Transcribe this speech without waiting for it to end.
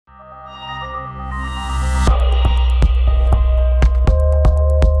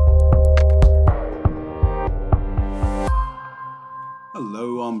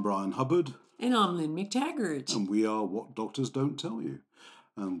Brian Hubbard. And I'm Lynn McTaggart. And we are What Doctors Don't Tell You.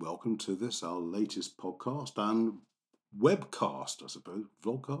 And welcome to this, our latest podcast and webcast, I suppose.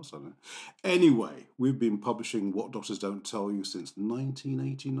 Vlogcast, I don't know. Anyway, we've been publishing What Doctors Don't Tell You since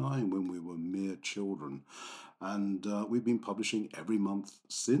 1989 when we were mere children. And we've been publishing every month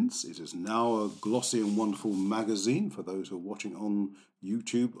since. It is now a glossy and wonderful magazine. For those who are watching on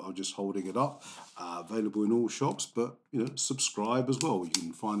YouTube, I'm just holding it up. Available in all shops, but subscribe as well. You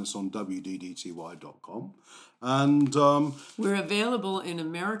can find us on wddty.com. And we're available in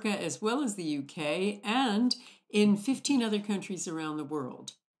America as well as the UK and in 15 other countries around the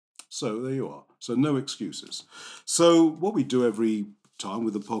world. So there you are. So no excuses. So what we do every time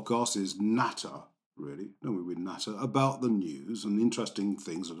with the podcast is natter about the news and interesting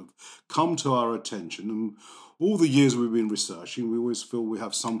things that have come to our attention. And all the years we've been researching, we always feel we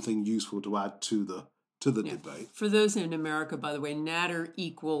have something useful to add to the debate. For those in America, by the way, natter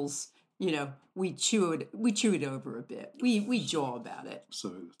equals, we chew it over a bit. We jaw about it.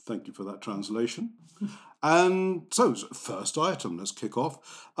 So thank you for that translation. And so first item, let's kick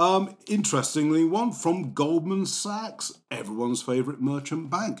off. Interestingly, one from Goldman Sachs, everyone's favourite merchant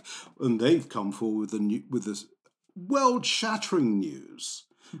bank. And they've come forward with this world-shattering news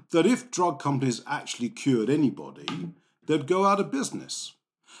that if drug companies actually cured anybody, they'd go out of business.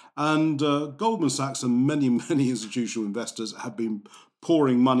 And Goldman Sachs and many, many institutional investors have been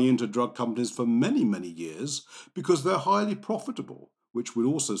pouring money into drug companies for many, many years because they're highly profitable, which would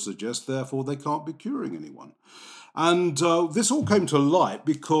also suggest, therefore, they can't be curing anyone. And this all came to light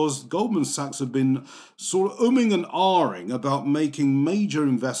because Goldman Sachs have been sort of umming and ahhing about making major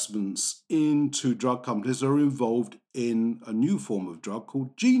investments into drug companies that are involved in a new form of drug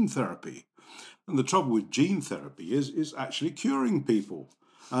called gene therapy. And the trouble with gene therapy is actually curing people.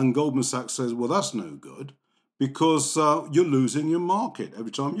 And Goldman Sachs says, well, that's no good because you're losing your market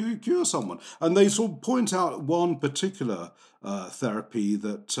every time you cure someone. And they sort of point out one particular therapy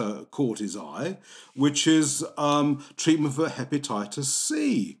that caught his eye, which is treatment for hepatitis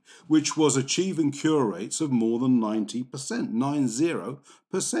C, which was achieving cure rates of more than 90%,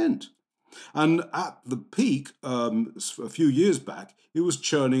 90%. And at the peak, a few years back, it was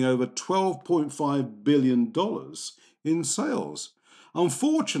churning over $12.5 billion in sales.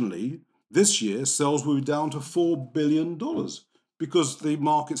 Unfortunately, this year, sales will be down to $4 billion because the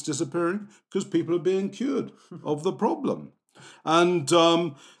market's disappearing because people are being cured of the problem. And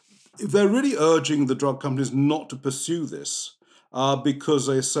they're really urging the drug companies not to pursue this because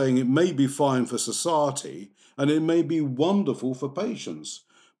they're saying it may be fine for society and it may be wonderful for patients,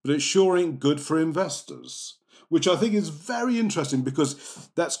 but it sure ain't good for investors. Which I think is very interesting because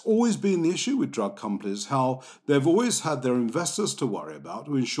that's always been the issue with drug companies, how they've always had their investors to worry about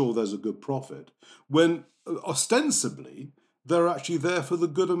to ensure there's a good profit, when ostensibly they're actually there for the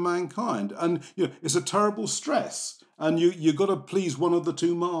good of mankind. And it's a terrible stress, and you've got to please one of the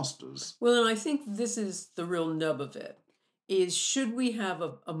two masters. Well, and I think this is the real nub of it, is should we have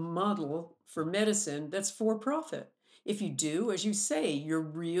a model for medicine that's for profit? If you do, as you say, you're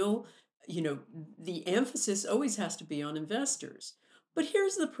real... the emphasis always has to be on investors. But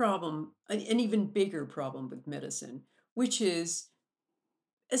here's the problem, an even bigger problem with medicine, which is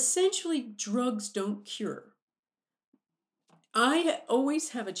essentially drugs don't cure. I always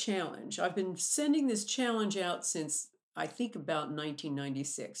have a challenge. I've been sending this challenge out since, I think, about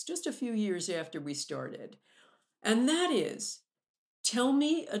 1996, just a few years after we started. And that is, tell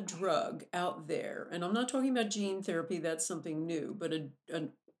me a drug out there, and I'm not talking about gene therapy, that's something new, but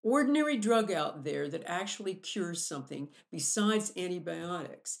an ordinary drug out there that actually cures something besides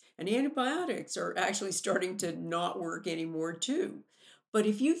antibiotics. And antibiotics are actually starting to not work anymore too. But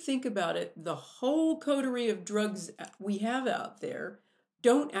if you think about it, the whole coterie of drugs we have out there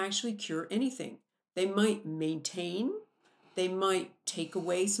don't actually cure anything. They might maintain, they might take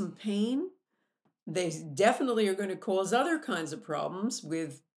away some pain. They definitely are going to cause other kinds of problems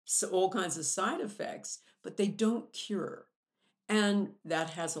with all kinds of side effects, but they don't cure. And that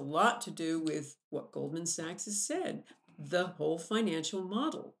has a lot to do with what Goldman Sachs has said, the whole financial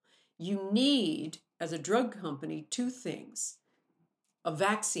model. You need, as a drug company, two things. A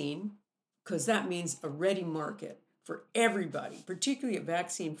vaccine, because that means a ready market for everybody, particularly a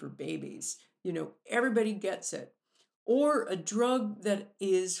vaccine for babies. Everybody gets it. Or a drug that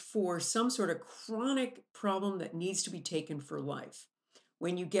is for some sort of chronic problem that needs to be taken for life.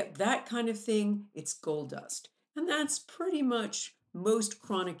 When you get that kind of thing, it's gold dust. And that's pretty much most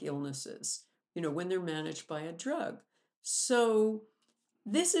chronic illnesses, when they're managed by a drug. So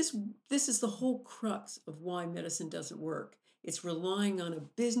this is the whole crux of why medicine doesn't work. It's relying on a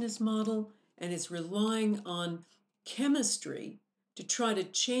business model, and it's relying on chemistry to try to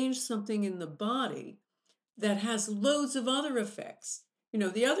change something in the body that has loads of other effects.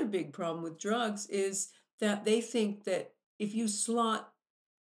 The other big problem with drugs is that they think that if you slot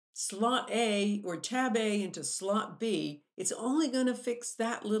A or tab A into slot B, it's only going to fix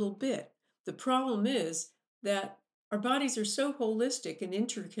that little bit. The problem is that our bodies are so holistic and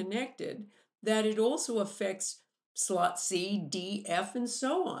interconnected that it also affects slot C, D, F, and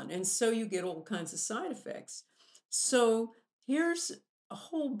so on. And so you get all kinds of side effects. So here's a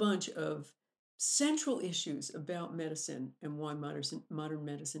whole bunch of central issues about medicine and why modern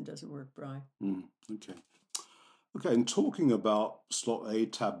medicine doesn't work, Bri. Okay. Okay, and talking about slot A,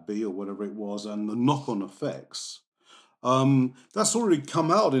 tab B, or whatever it was, and the knock-on effects, that's already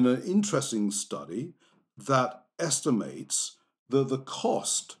come out in an interesting study that estimates that the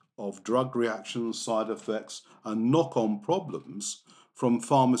cost of drug reactions, side effects, and knock-on problems from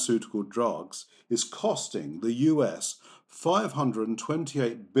pharmaceutical drugs is costing the US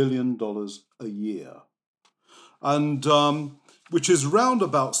 $528 billion a year. And which is round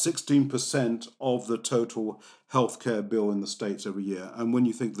about 16% of the total healthcare bill in the States every year. And when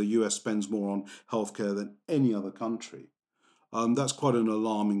you think the US spends more on healthcare than any other country, that's quite an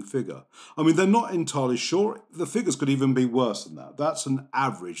alarming figure. I mean, they're not entirely sure. The figures could even be worse than that. That's an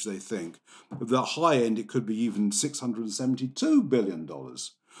average, they think. At the high end, it could be even $672 billion.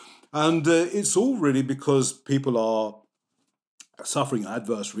 And it's all really because people are suffering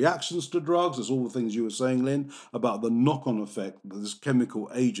adverse reactions to drugs. There's all the things you were saying, Lynn, about the knock-on effect that this chemical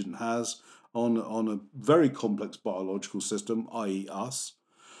agent has on a very complex biological system, i.e. us.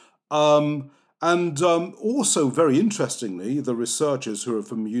 Also, very interestingly, the researchers who are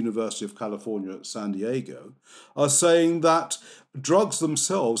from the University of California at San Diego are saying that drugs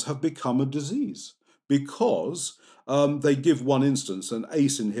themselves have become a disease because they give one instance, an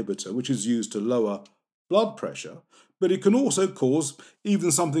ACE inhibitor, which is used to lower blood pressure, but it can also cause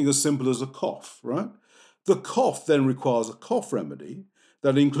even something as simple as a cough, right? The cough then requires a cough remedy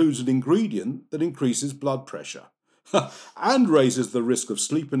that includes an ingredient that increases blood pressure and raises the risk of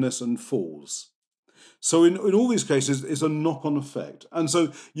sleepiness and falls. So in all these cases, it's a knock-on effect. And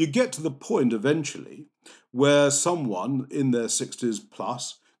so you get to the point eventually where someone in their 60s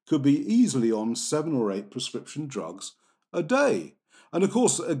plus could be easily on 7 or 8 prescription drugs a day. And of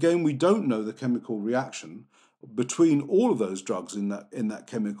course, again, we don't know the chemical reaction between all of those drugs in that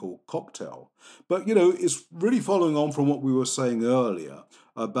chemical cocktail. But, it's really following on from what we were saying earlier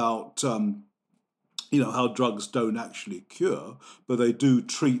about how drugs don't actually cure, but they do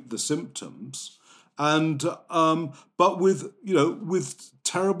treat the symptoms, and but with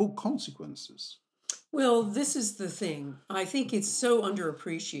terrible consequences. Well, this is the thing. I think it's so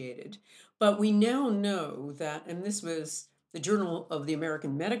underappreciated, but we now know that, and this was the Journal of the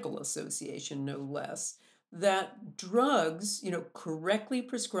American Medical Association, no less, that drugs, correctly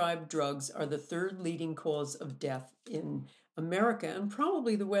prescribed drugs are the third leading cause of death in America and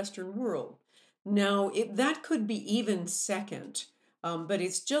probably the Western world. Now, that could be even second, but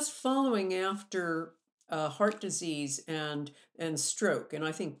it's just following after heart disease and stroke. And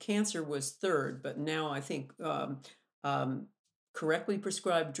I think cancer was third, but now I think correctly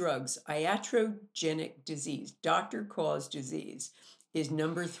prescribed drugs, iatrogenic disease, doctor-caused disease, is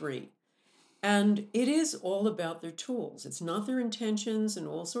number 3. And it is all about their tools. It's not their intentions and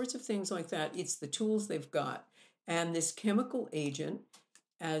all sorts of things like that. It's the tools they've got. And this chemical agent,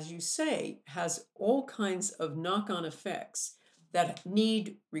 as you say, has all kinds of knock-on effects that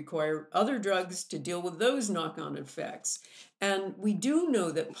require other drugs to deal with those knock-on effects. And we do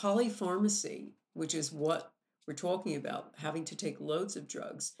know that polypharmacy, which is what we're talking about, having to take loads of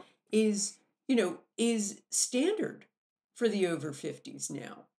drugs, is standard for the over 50s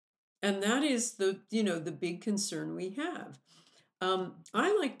now. And that is the big concern we have.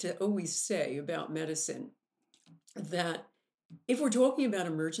 I like to always say about medicine that if we're talking about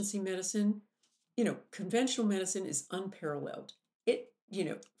emergency medicine, conventional medicine is unparalleled. If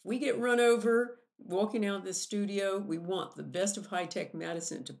we get run over walking out of the studio, we want the best of high-tech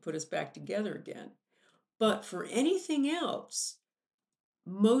medicine to put us back together again. But for anything else,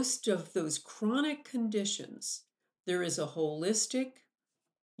 most of those chronic conditions, there is a holistic,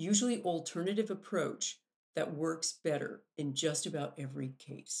 usually alternative approach that works better in just about every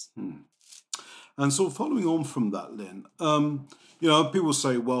case. And so following on from that, Lynn, people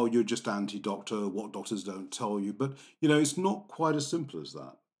say, well, you're just anti-doctor, what doctors don't tell you. But, it's not quite as simple as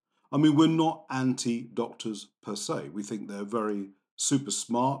that. I mean, we're not anti-doctors per se. We think they're very super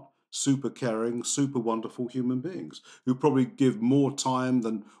smart, super caring, super wonderful human beings who probably give more time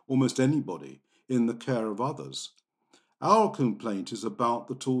than almost anybody in the care of others. Our complaint is about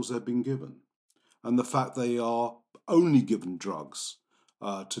the tools they've been given. and the fact they are only given drugs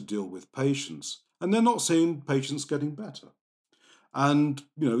to deal with patients, and they're not seeing patients getting better. And,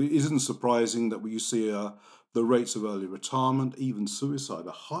 it isn't surprising that we see the rates of early retirement, even suicide,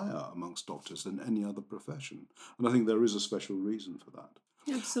 are higher amongst doctors than any other profession. And I think there is a special reason for that.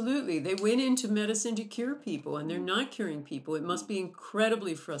 Absolutely. They went into medicine to cure people and they're not curing people. It must be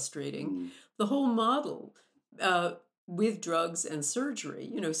incredibly frustrating. Mm, The whole model uh, with drugs and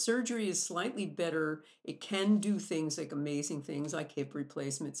surgery, surgery is slightly better. It can do things like amazing things like hip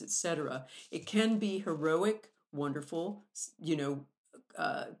replacements, etc. It can be heroic, wonderful,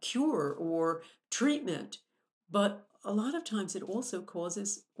 cure or treatment. But a lot of times it also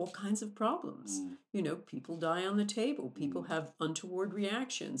causes all kinds of problems. mm, People die on the table, people mm, have untoward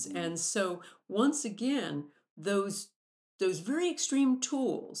reactions. mm, And so once again, those very extreme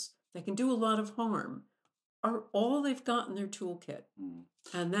tools that can do a lot of harm are all they've got in their toolkit. mm,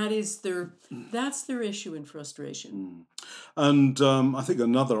 And that's their issue and frustration. mm. And I think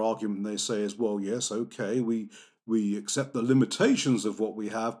another argument they say is, well, yes, okay, we accept the limitations of what we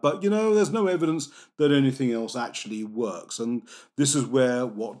have, but there's no evidence that anything else actually works. And this is where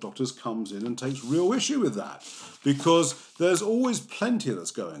What Doctors comes in and takes real issue with that, because there's always plenty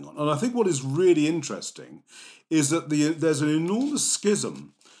that's going on. And I think what is really interesting is that there's an enormous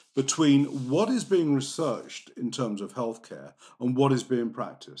schism between what is being researched in terms of healthcare and what is being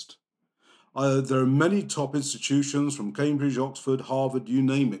practiced. There are many top institutions from Cambridge, Oxford, Harvard, you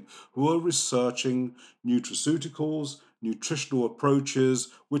name it, who are researching nutraceuticals, nutritional approaches,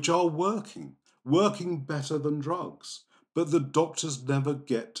 which are working better than drugs. But the doctors never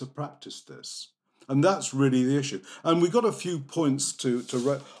get to practice this. And that's really the issue. And we got a few points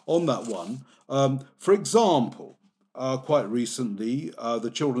on that one. For example, quite recently,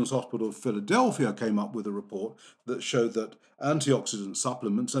 the Children's Hospital of Philadelphia came up with a report that showed that antioxidant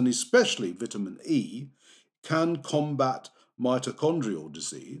supplements, and especially vitamin E, can combat mitochondrial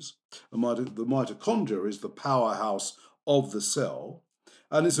disease. The mitochondria is the powerhouse of the cell,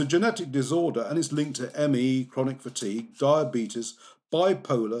 and it's a genetic disorder, and it's linked to ME, chronic fatigue, diabetes,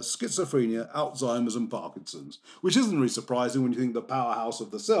 bipolar, schizophrenia, Alzheimer's, and Parkinson's, which isn't really surprising when you think the powerhouse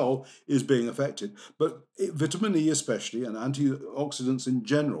of the cell is being affected. But vitamin E especially, and antioxidants in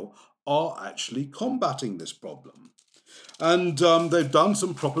general, are actually combating this problem. And they've done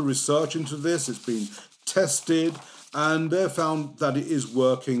some proper research into this. It's been tested, and they've found that it is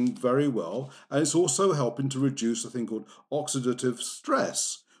working very well. And it's also helping to reduce a thing called oxidative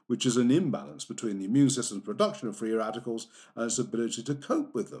stress, which is an imbalance between the immune system's production of free radicals and its ability to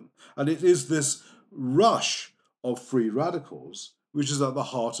cope with them. And it is this rush of free radicals which is at the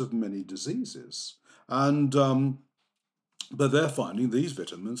heart of many diseases. And but they're finding these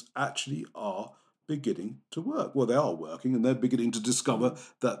vitamins actually are beginning to work. Well, they are working, and they're beginning to discover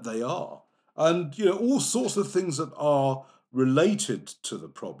that they are. And all sorts of things that are related to the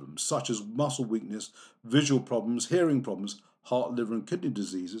problems, such as muscle weakness, visual problems, hearing problems, heart, liver, and kidney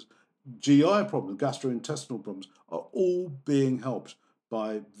diseases, GI problems, gastrointestinal problems, are all being helped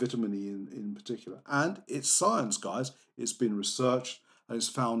by vitamin E in particular. And it's science, guys. It's been researched and it's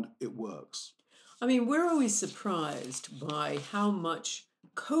found it works. I mean, we're always surprised by how much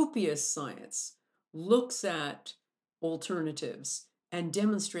copious science looks at alternatives and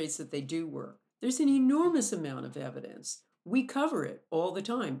demonstrates that they do work. There's an enormous amount of evidence. We cover it all the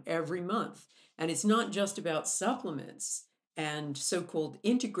time, every month. And it's not just about supplements and so called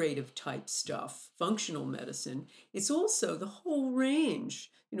integrative type stuff, functional medicine. It's also the whole range,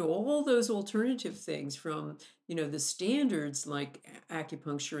 all those alternative things from the standards like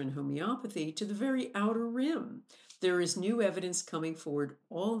acupuncture and homeopathy to the very outer rim. There is new evidence coming forward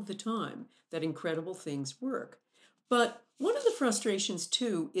all the time that incredible things work. But one of the frustrations,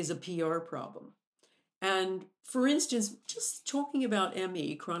 too, is a PR problem. And for instance, just talking about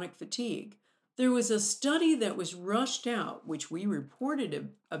ME, chronic fatigue, there was a study that was rushed out, which we reported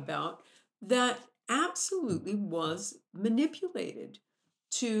about, that absolutely was manipulated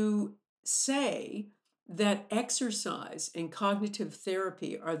to say that exercise and cognitive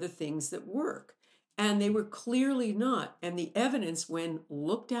therapy are the things that work. And they were clearly not. And the evidence, when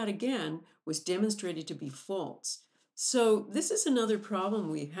looked at again, was demonstrated to be false. So, this is another problem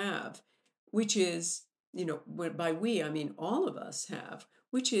we have, which is, by we, I mean all of us have,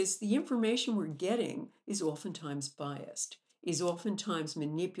 which is the information we're getting is oftentimes biased, is oftentimes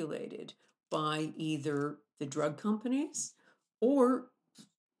manipulated by either the drug companies or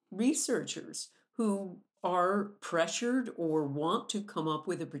researchers who are pressured or want to come up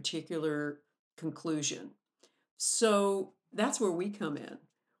with a particular conclusion. So that's where we come in.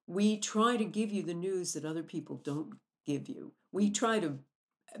 We try to give you the news that other people don't give you. We try to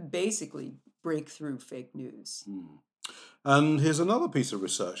basically breakthrough fake news. And here's another piece of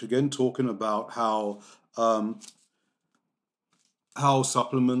research, again talking about how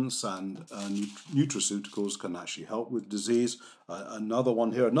supplements and nutraceuticals can actually help with disease. Another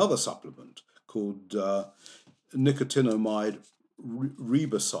one here, another supplement called nicotinamide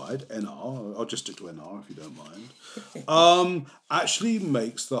riboside, NR, I'll just stick to NR if you don't mind, actually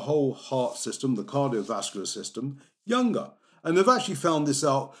makes the whole heart system, the cardiovascular system, younger. And they've actually found this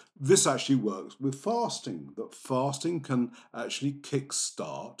out. This actually works with fasting, that fasting can actually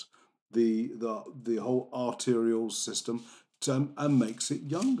kickstart the whole arterial system and makes it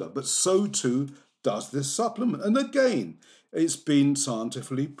younger. But so too does this supplement. And again, it's been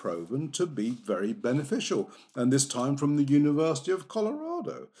scientifically proven to be very beneficial. And this time from the University of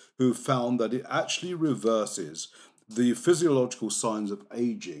Colorado, who found that it actually reverses the physiological signs of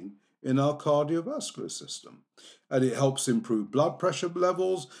aging in our cardiovascular system. And it helps improve blood pressure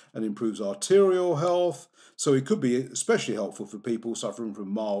levels and improves arterial health. So it could be especially helpful for people suffering from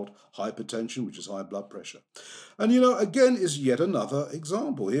mild hypertension, which is high blood pressure. And, again, is yet another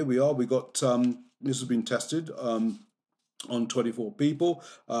example. Here we are. We got, this has been tested on 24 people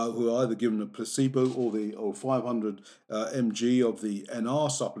who are either given a placebo or 500 mg of the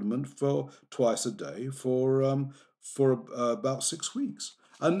NR supplement for twice a day for about 6 weeks.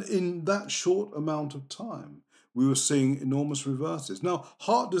 And in that short amount of time, we were seeing enormous reverses. Now,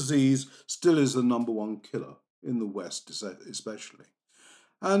 heart disease still is the number one killer in the West, especially.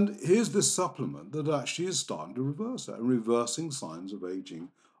 And here's this supplement that actually is starting to reverse that and reversing signs of aging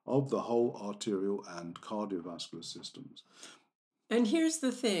of the whole arterial and cardiovascular systems. And here's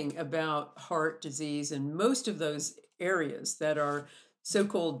the thing about heart disease and most of those areas that are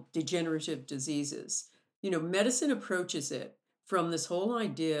so-called degenerative diseases. Medicine approaches it from this whole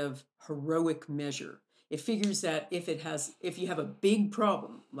idea of heroic measure. It figures that if you have a big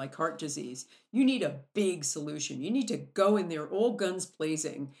problem like heart disease, you need a big solution. You need to go in there all guns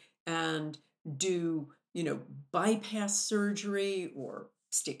blazing and do, bypass surgery or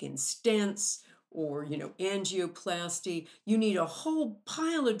stick in stents or, angioplasty. You need a whole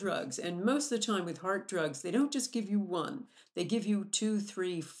pile of drugs. And most of the time with heart drugs, they don't just give you one. They give you 2,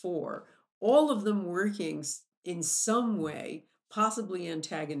 3, 4, all of them working in some way, possibly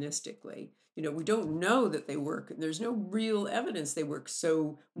antagonistically. We don't know that they work. There's no real evidence they work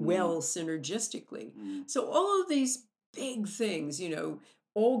so well synergistically. So all of these big things,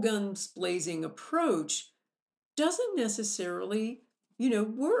 all guns blazing approach doesn't necessarily,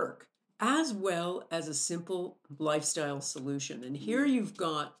 work as well as a simple lifestyle solution. And here you've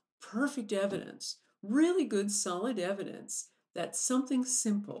got perfect evidence, really good, solid evidence that something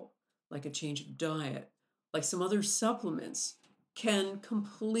simple, like a change of diet, like some other supplements, can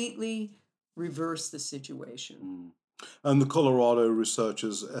completely reverse the situation. And the Colorado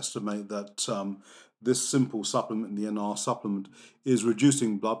researchers estimate that this simple supplement, the NR supplement, is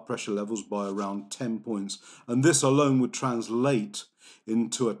reducing blood pressure levels by around 10 points. And this alone would translate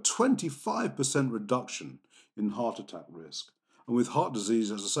into a 25% reduction in heart attack risk. And with heart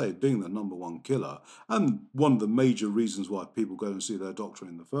disease, as I say, being the number one killer, and one of the major reasons why people go and see their doctor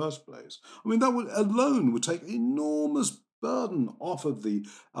in the first place, that would take enormous burden off of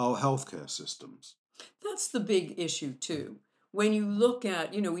our healthcare systems. That's the big issue too. When you look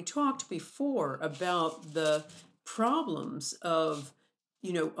at, we talked before about the problems of,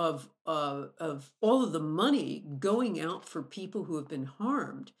 of all of the money going out for people who have been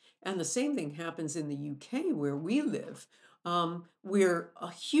harmed. And the same thing happens in the UK where we live, where a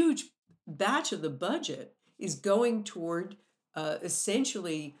huge batch of the budget is going toward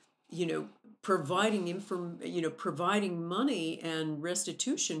essentially, providing providing money and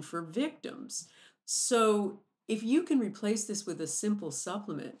restitution for victims. So if you can replace this with a simple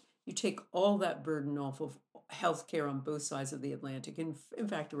supplement, you take all that burden off of healthcare on both sides of the Atlantic, and in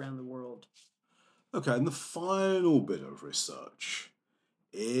fact around the world. Okay, and the final bit of research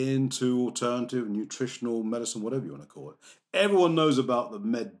into alternative nutritional medicine, whatever you want to call it. Everyone knows about the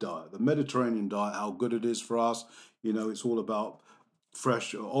Med diet, the Mediterranean diet, how good it is for us. It's all about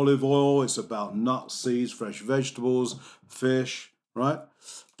fresh olive oil, it's about nuts, seeds, fresh vegetables, fish, right?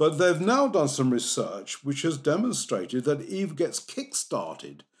 But they've now done some research which has demonstrated that it even gets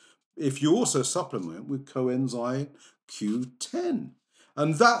kick-started if you also supplement with coenzyme Q10.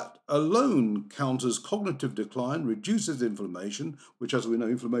 And that alone counters cognitive decline, reduces inflammation, which, as we know,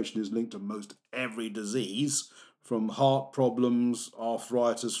 inflammation is linked to most every disease, from heart problems,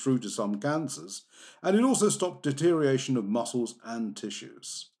 arthritis, through to some cancers. And it also stops deterioration of muscles and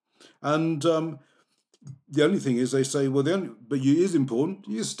tissues. And the only thing is they say, well, but it is important,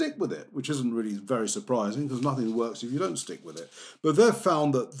 you stick with it, which isn't really very surprising because nothing works if you don't stick with it. But they've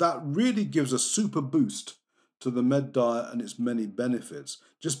found that really gives a super boost to the med diet and its many benefits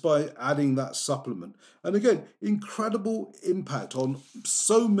just by adding that supplement. And again, incredible impact on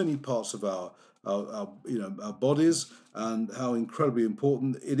so many parts of our bodies and how incredibly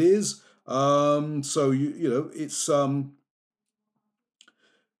important it is. It's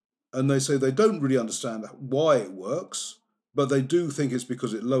and they say they don't really understand why it works, but they do think it's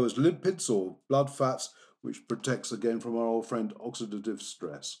because it lowers lipids or blood fats, which protects again from our old friend oxidative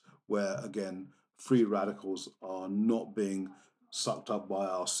stress, where again free radicals are not being sucked up by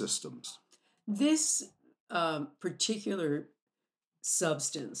our systems. This particular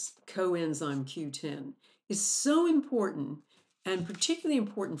substance, coenzyme Q10, is so important and particularly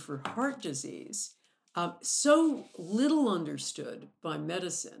important for heart disease, so little understood by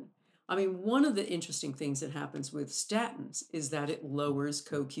medicine. I mean, one of the interesting things that happens with statins is that it lowers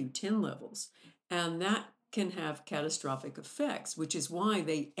CoQ10 levels, and that can have catastrophic effects, which is why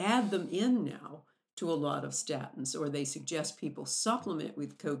they add them in now to a lot of statins, or they suggest people supplement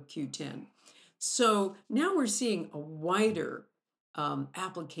with CoQ10. So now we're seeing a wider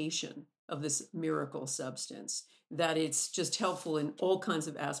application of this miracle substance, that it's just helpful in all kinds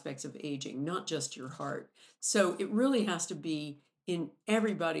of aspects of aging, not just your heart. So it really has to be in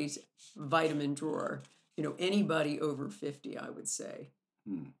everybody's vitamin drawer, anybody over 50, I would say.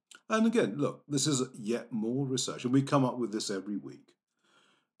 And again, look, this is yet more research, and we come up with this every week.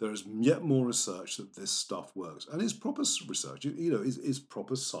 There is yet more research that this stuff works. And it's proper research, it's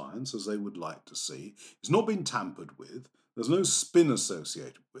proper science as they would like to see. It's not been tampered with. There's no spin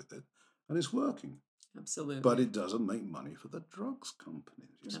associated with it. And it's working. Absolutely. But it doesn't make money for the drugs companies,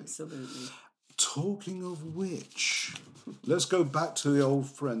 you see. Absolutely. Talking of which, let's go back to the old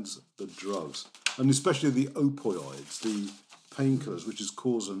friends, the drugs, and especially the opioids, the painkillers, which has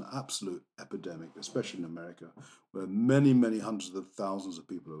caused an absolute epidemic, especially in America, where many, many hundreds of thousands of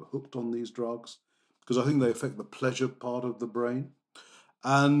people are hooked on these drugs, because I think they affect the pleasure part of the brain.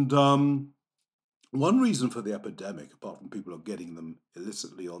 And one reason for the epidemic, apart from people are getting them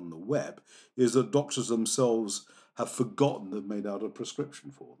illicitly on the web, is that doctors themselves have forgotten they've made out a prescription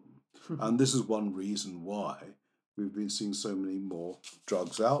for them. And this is one reason why we've been seeing so many more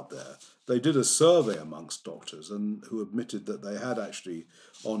drugs out there. They did a survey amongst doctors and who admitted that they had actually,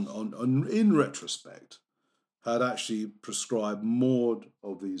 in retrospect, had actually prescribed more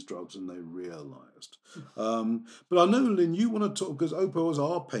of these drugs than they realised. But I know, Lynn, you want to talk, because opioids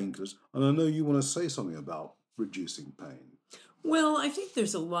are painkillers, and I know you want to say something about reducing pain. Well, I think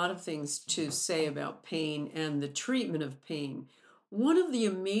there's a lot of things to say about pain and the treatment of pain. One of the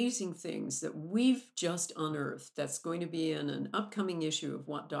amazing things that we've just unearthed, that's going to be in an upcoming issue of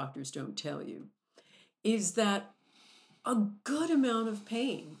What Doctors Don't Tell You, is that a good amount of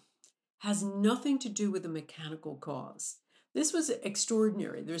pain has nothing to do with a mechanical cause. This was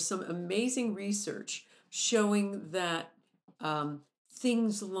extraordinary. There's some amazing research showing that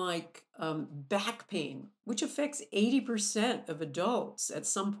things like back pain, which affects 80% of adults at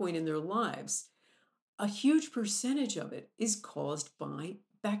some point in their lives, a huge percentage of it is caused by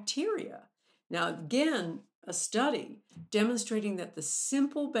bacteria. Now, again, a study demonstrating that the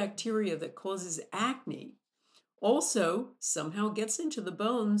simple bacteria that causes acne also somehow gets into the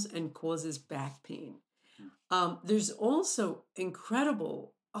bones and causes back pain. There's also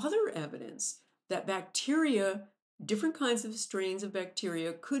incredible other evidence that bacteria, different kinds of strains of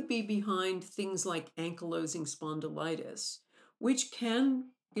bacteria, could be behind things like ankylosing spondylitis, which can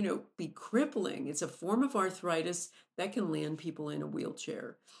be crippling. It's a form of arthritis that can land people in a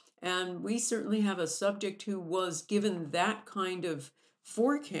wheelchair. And we certainly have a subject who was given that kind of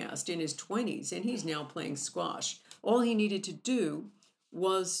forecast in his 20s, and he's now playing squash. All he needed to do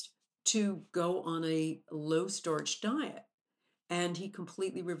was to go on a low starch diet, and he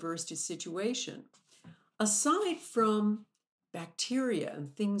completely reversed his situation. Aside from bacteria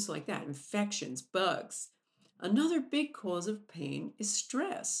and things like that, infections, bugs, another big cause of pain is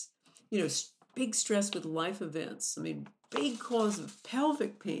stress. Big stress with life events. I mean, big cause of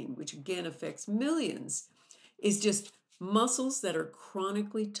pelvic pain, which again affects millions, is just muscles that are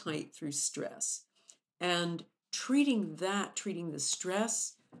chronically tight through stress. And treating the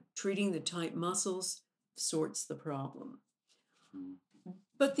stress, treating the tight muscles, sorts the problem.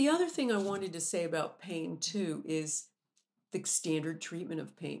 But the other thing I wanted to say about pain too is the standard treatment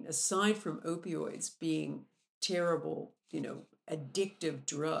of pain. Aside from opioids being terrible, addictive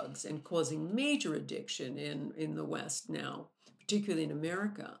drugs and causing major addiction in the West now, particularly in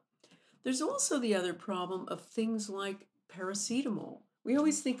America, there's also the other problem of things like paracetamol, We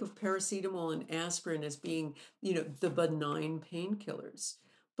always think of paracetamol and aspirin as being, the benign painkillers.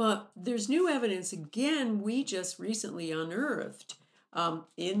 But there's new evidence, again, we just recently unearthed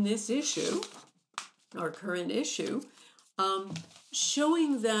in this issue, our current issue, um,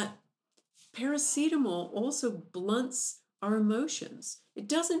 showing that paracetamol also blunts our emotions. It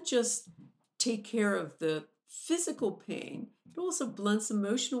doesn't just take care of the physical pain, it also blunts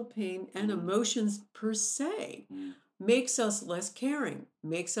emotional pain and emotions per se, makes us less caring,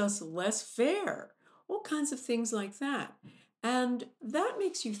 makes us less fair, all kinds of things like that. And that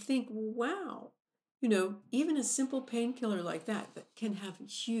makes you think, wow, even a simple painkiller like that can have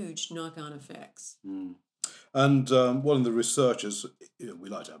huge knock on effects. And one of the researchers, we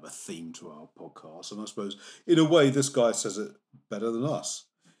like to have a theme to our podcast, and I suppose in a way this guy says it better than us.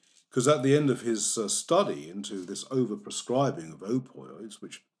 Because at the end of his study into this overprescribing of opioids,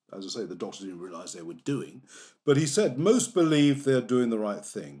 which, as I say, the doctors didn't realise they were doing, but he said most believe they're doing the right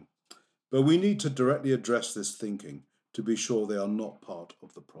thing, but we need to directly address this thinking to be sure they are not part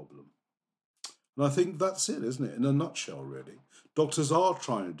of the problem. And I think that's it, isn't it? In a nutshell, really. Doctors are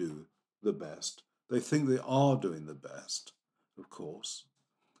trying to do the best. They think they are doing the best, of course.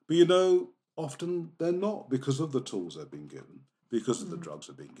 But often they're not because of the tools they've been given, because of the drugs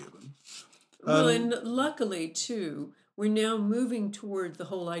they've been given. Well, and luckily, too, we're now moving toward the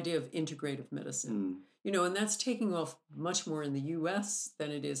whole idea of integrative medicine. And that's taking off much more in the US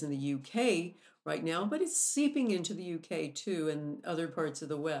than it is in the UK right now, but it's seeping into the UK too and other parts of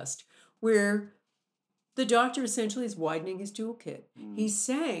the West, where the doctor essentially is widening his toolkit. He's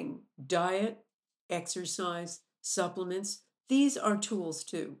saying diet, exercise, supplements, these are tools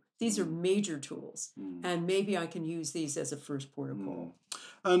too. These are major tools. And maybe I can use these as a first port of call.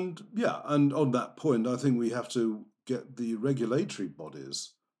 And on that point, I think we have to get the regulatory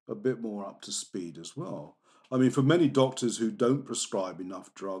bodies a bit more up to speed as well. I mean, for many doctors who don't prescribe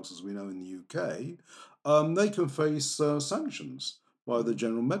enough drugs, as we know in the UK, they can face sanctions by the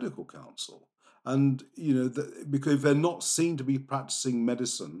General Medical Council. And, because they're not seen to be practicing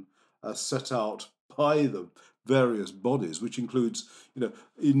medicine as set out by the various bodies, which includes,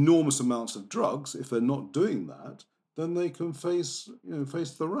 enormous amounts of drugs. If they're not doing that, then they can face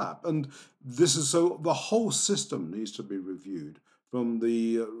the rap. And this is so the whole system needs to be reviewed from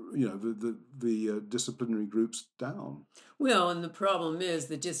the disciplinary groups down. Well, and the problem is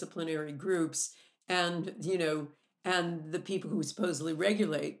the disciplinary groups and and the people who supposedly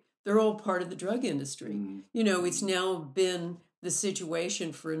regulate, they're all part of the drug industry. It's now been the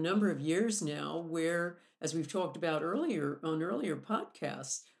situation for a number of years now where, as we've talked about earlier on earlier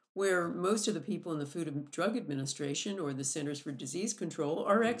podcasts, where most of the people in the Food and Drug Administration or the Centers for Disease Control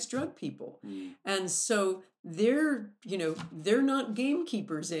are ex-drug people. And so they're not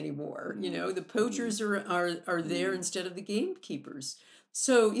gamekeepers anymore. The poachers are there instead of the gamekeepers.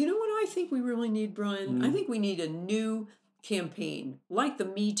 So you know what I think we really need, Brian? I think we need a new campaign like the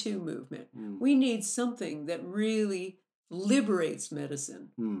Me Too movement. We need something that really liberates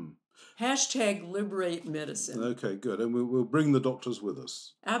medicine. Hashtag liberate medicine. Okay, good. And we'll bring the doctors with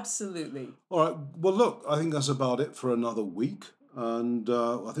us. Absolutely. All right. Well, look, I think that's about it for another week. And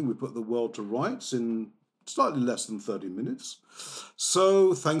I think we put the world to rights in slightly less than 30 minutes.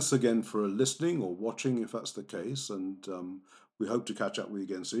 So thanks again for listening or watching, if that's the case. And we hope to catch up with you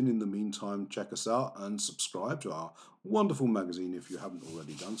again soon. In the meantime, check us out and subscribe to our wonderful magazine if you haven't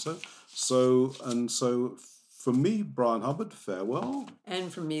already done so. So from me, Brian Hubbard, farewell.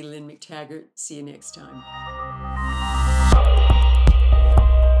 And from me, Lynn McTaggart, see you next time.